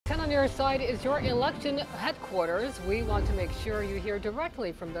On your side is your election headquarters. We want to make sure you hear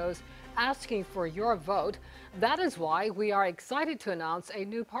directly from those asking for your vote. That is why we are excited to announce a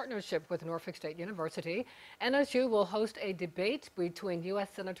new partnership with Norfolk State University. NSU will host a debate between U.S.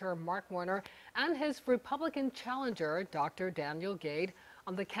 Senator Mark Warner and his Republican challenger, Dr. Daniel Gade,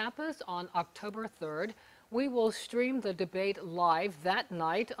 on the campus on October 3rd. We will stream the debate live that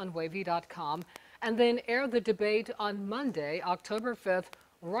night on WAVY.com and then air the debate on Monday, October 5th,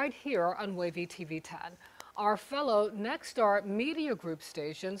 right here on WAVY-TV 10. Our fellow Nexstar Media Group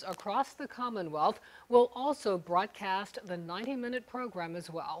stations across the Commonwealth will also broadcast the 90-minute program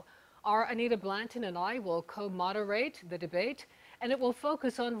as well. Our Anita Blanton and I will co-moderate the debate, and it will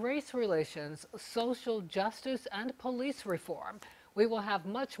focus on race relations, social justice, and police reform. We will have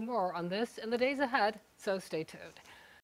much more on this in the days ahead, so stay tuned.